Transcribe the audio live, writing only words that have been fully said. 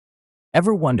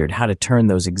Ever wondered how to turn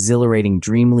those exhilarating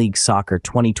Dream League Soccer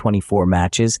 2024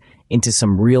 matches into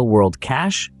some real-world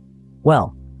cash?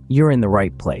 Well, you're in the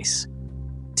right place.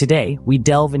 Today, we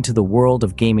delve into the world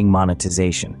of gaming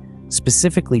monetization,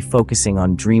 specifically focusing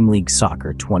on Dream League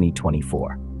Soccer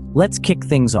 2024. Let's kick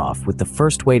things off with the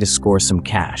first way to score some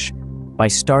cash, by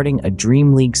starting a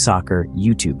Dream League Soccer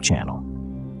YouTube channel.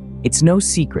 It's no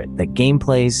secret that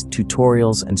gameplays,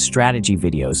 tutorials, and strategy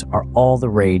videos are all the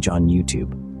rage on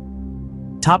YouTube.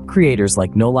 Top creators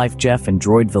like No Life Jeff and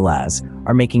Droid Vilaz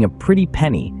are making a pretty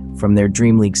penny from their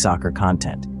Dream League Soccer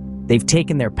content. They've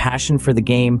taken their passion for the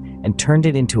game and turned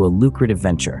it into a lucrative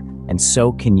venture, and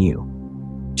so can you.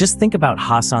 Just think about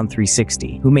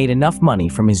Hassan360, who made enough money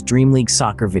from his Dream League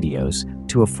Soccer videos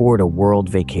to afford a world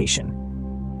vacation.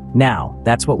 Now,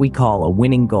 that's what we call a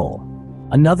winning goal.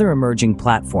 Another emerging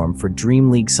platform for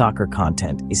Dream League Soccer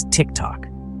content is TikTok.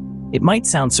 It might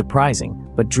sound surprising,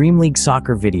 but Dream League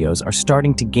Soccer videos are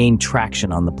starting to gain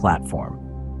traction on the platform.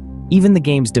 Even the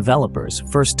game's developers,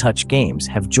 First Touch Games,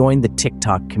 have joined the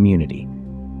TikTok community.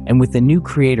 And with the new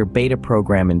creator beta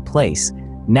program in place,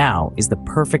 now is the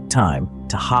perfect time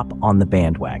to hop on the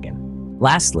bandwagon.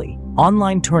 Lastly,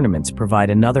 online tournaments provide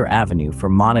another avenue for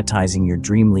monetizing your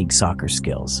Dream League Soccer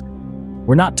skills.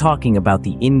 We're not talking about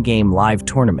the in-game live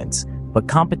tournaments, but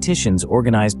competitions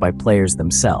organized by players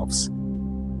themselves.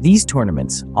 These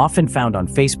tournaments, often found on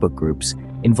Facebook groups,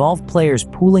 involve players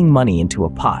pooling money into a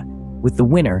pot, with the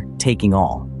winner taking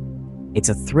all. It's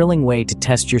a thrilling way to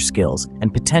test your skills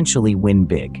and potentially win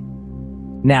big.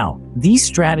 Now, these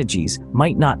strategies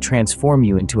might not transform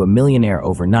you into a millionaire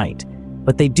overnight,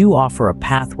 but they do offer a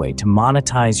pathway to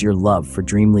monetize your love for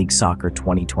Dream League Soccer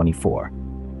 2024.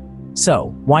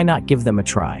 So, why not give them a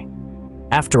try?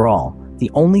 After all, the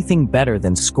only thing better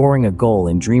than scoring a goal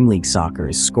in Dream League Soccer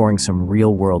is scoring some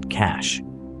real-world cash.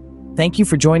 Thank you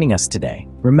for joining us today.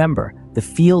 Remember, the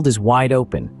field is wide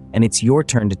open, and it's your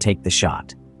turn to take the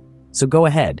shot. So go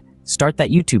ahead, start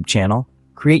that YouTube channel,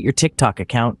 create your TikTok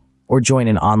account, or join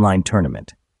an online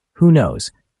tournament. Who knows,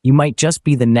 you might just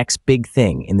be the next big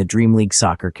thing in the Dream League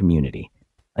Soccer community.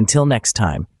 Until next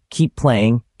time, keep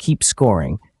playing, keep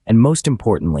scoring, and most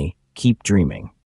importantly, keep dreaming.